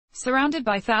surrounded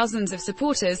by thousands of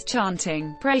supporters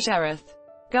chanting, "Pracharath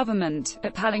Government,"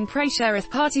 at Palang Pracharath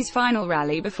Party's final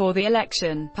rally before the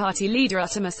election. Party leader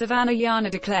Uttama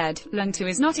Savanayana declared, "Longtu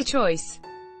is not a choice.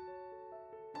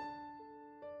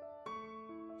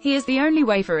 He is the only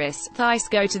way for us." Thais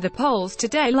go to the polls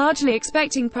today largely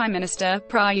expecting Prime Minister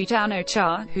Prayut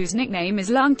Ch, whose nickname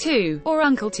is Longtu, or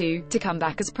Uncle Tu, to come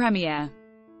back as Premier.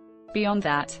 Beyond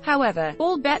that, however,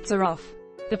 all bets are off.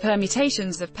 The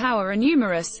permutations of power are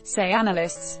numerous, say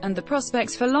analysts, and the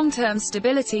prospects for long-term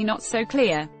stability not so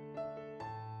clear.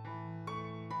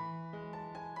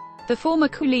 The former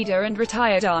coup leader and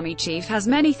retired army chief has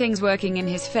many things working in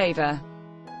his favor.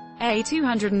 A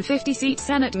 250-seat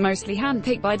Senate, mostly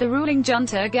handpicked by the ruling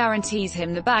junta, guarantees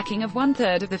him the backing of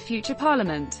one-third of the future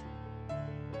parliament.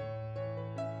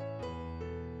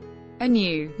 A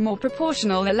new, more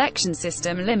proportional election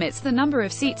system limits the number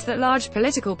of seats that large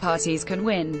political parties can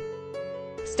win.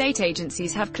 State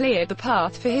agencies have cleared the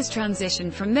path for his transition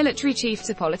from military chief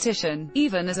to politician,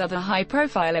 even as other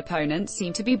high-profile opponents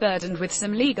seem to be burdened with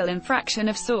some legal infraction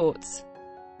of sorts.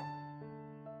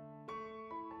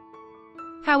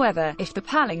 However, if the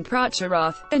Palang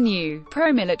Pracharath, the new,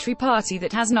 pro-military party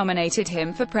that has nominated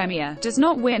him for premier, does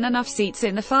not win enough seats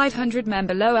in the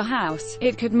 500-member lower house,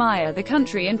 it could mire the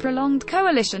country in prolonged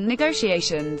coalition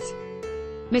negotiations.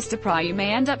 Mr. Prayut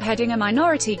may end up heading a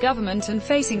minority government and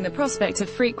facing the prospect of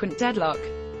frequent deadlock.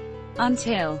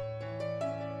 Until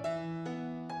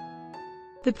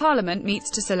the parliament meets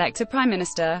to select a prime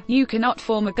minister, you cannot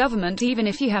form a government even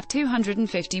if you have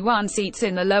 251 seats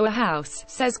in the lower house,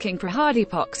 says King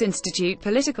Prahadipak's Institute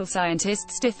political scientist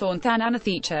Stithornthan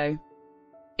Anathicho.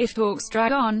 If talks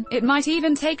drag on, it might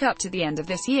even take up to the end of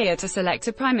this year to select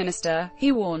a prime minister,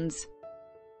 he warns.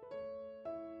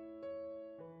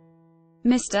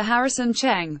 Mr. Harrison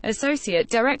Cheng, Associate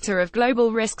Director of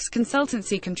Global Risks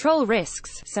Consultancy Control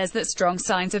Risks, says that strong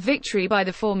signs of victory by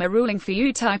the former ruling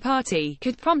Pheu Thai Party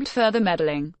could prompt further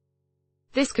meddling.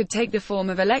 This could take the form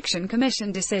of election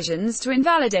commission decisions to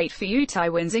invalidate Pheu Thai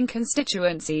wins in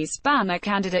constituencies, ban their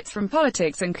candidates from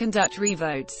politics and conduct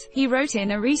revotes, he wrote in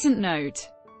a recent note.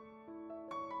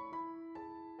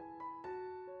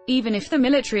 Even if the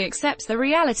military accepts the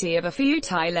reality of a Pheu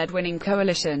Thai-led winning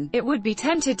coalition, it would be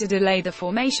tempted to delay the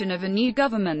formation of a new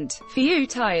government. Pheu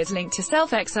Thai is linked to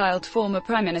self-exiled former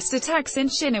Prime Minister Thaksin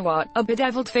Shinawatra, a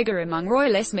bedeviled figure among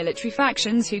royalist military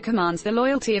factions who commands the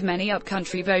loyalty of many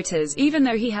up-country voters, even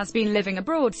though he has been living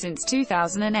abroad since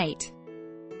 2008.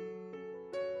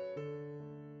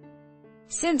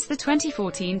 Since the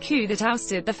 2014 coup that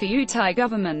ousted the Pheu Thai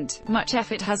government, much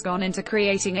effort has gone into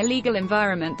creating a legal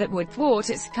environment that would thwart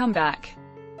its comeback.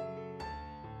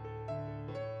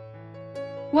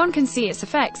 One can see its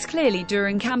effects clearly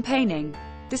during campaigning.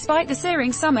 Despite the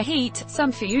searing summer heat,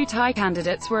 some Pheu Thai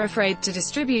candidates were afraid to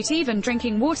distribute even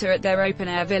drinking water at their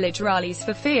open-air village rallies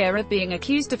for fear of being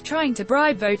accused of trying to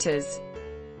bribe voters.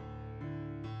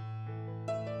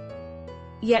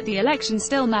 Yet the election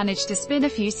still managed to spin a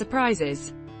few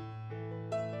surprises.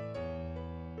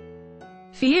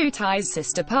 Pheu Thai's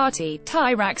sister party,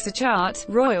 Thai Raksa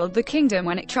roiled the kingdom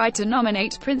when it tried to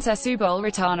nominate Princess Ubul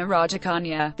Ratana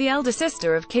Rajakanya, the elder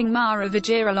sister of King Mara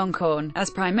Vajiralongkorn,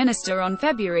 as Prime Minister on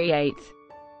February 8.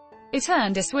 It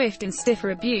earned a swift and stiff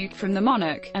rebuke from the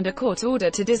monarch, and a court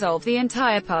order to dissolve the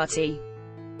entire party.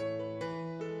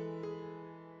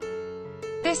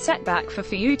 This setback for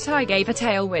Pheu Thai gave a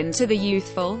tailwind to the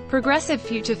youthful, progressive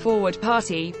Future Forward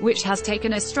Party, which has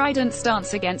taken a strident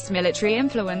stance against military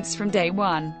influence from day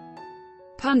one.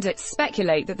 Pundits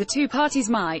speculate that the two parties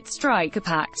might strike a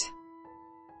pact.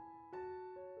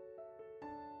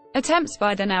 Attempts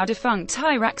by the now-defunct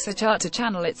Thai Raksa to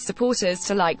channel its supporters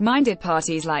to like-minded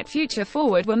parties like Future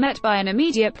Forward were met by an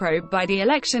immediate probe by the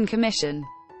Election Commission.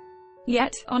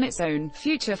 Yet, on its own,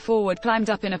 Future Forward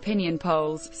climbed up in opinion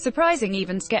polls, surprising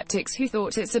even skeptics who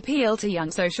thought its appeal to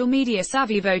young social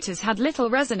media-savvy voters had little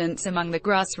resonance among the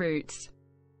grassroots.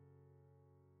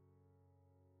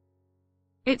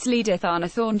 Its leader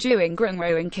Thanathorn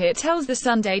Juangroongruangkit tells the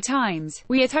Sunday Times,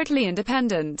 "We are totally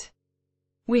independent.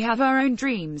 We have our own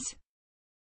dreams.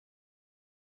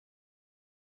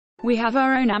 We have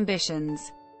our own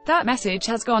ambitions." That message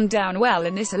has gone down well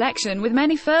in this election with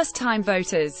many first-time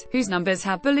voters, whose numbers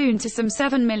have ballooned to some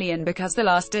 7 million because the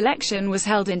last election was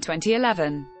held in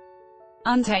 2011.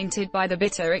 Untainted by the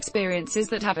bitter experiences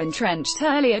that have entrenched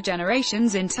earlier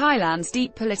generations in Thailand's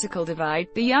deep political divide,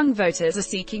 the young voters are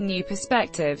seeking new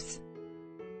perspectives.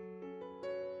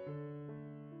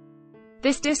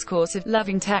 This discourse of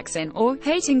loving Thaksin or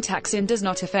hating Thaksin does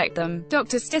not affect them,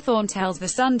 Dr. Stithorn tells the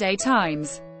Sunday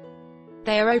Times.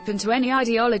 They are open to any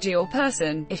ideology or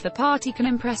person, if the party can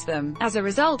impress them. As a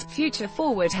result, Future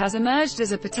Forward has emerged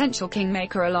as a potential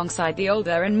kingmaker alongside the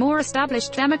older and more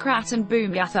established Democrat and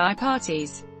Bhumjathai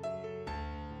parties.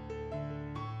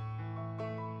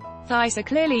 Thais are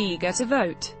clearly eager to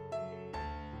vote.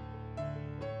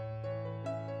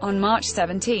 On March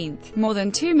 17, more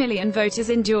than 2 million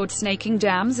voters endured snaking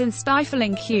jams and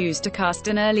stifling queues to cast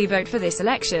an early vote for this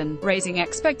election, raising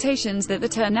expectations that the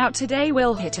turnout today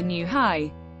will hit a new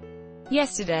high.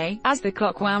 Yesterday, as the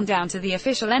clock wound down to the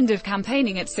official end of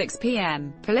campaigning at 6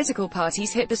 p.m., political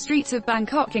parties hit the streets of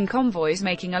Bangkok in convoys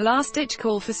making a last-ditch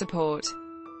call for support.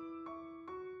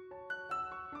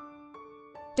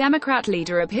 Democrat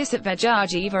leader Abhisat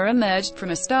Vejjajiva emerged from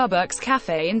a Starbucks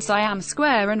cafe in Siam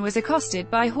Square and was accosted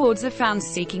by hordes of fans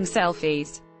seeking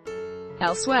selfies.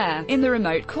 Elsewhere, in the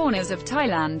remote corners of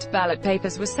Thailand, ballot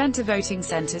papers were sent to voting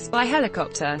centers by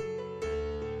helicopter.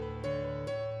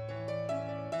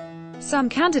 Some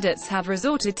candidates have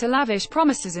resorted to lavish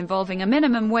promises involving a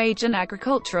minimum wage and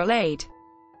agricultural aid.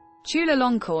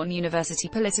 Chulalongkorn University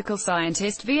political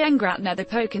scientist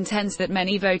Viengratnethapo contends that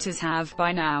many voters have,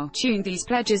 by now, tuned these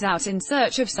pledges out in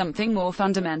search of something more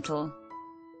fundamental.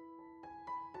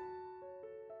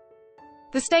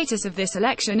 The status of this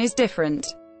election is different.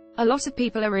 A lot of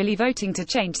people are really voting to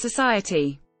change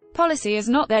society. Policy is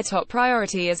not their top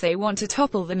priority as they want to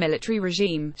topple the military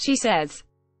regime, she says.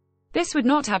 This would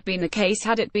not have been the case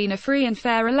had it been a free and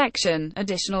fair election.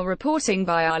 Additional reporting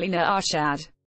by Alina Arshad.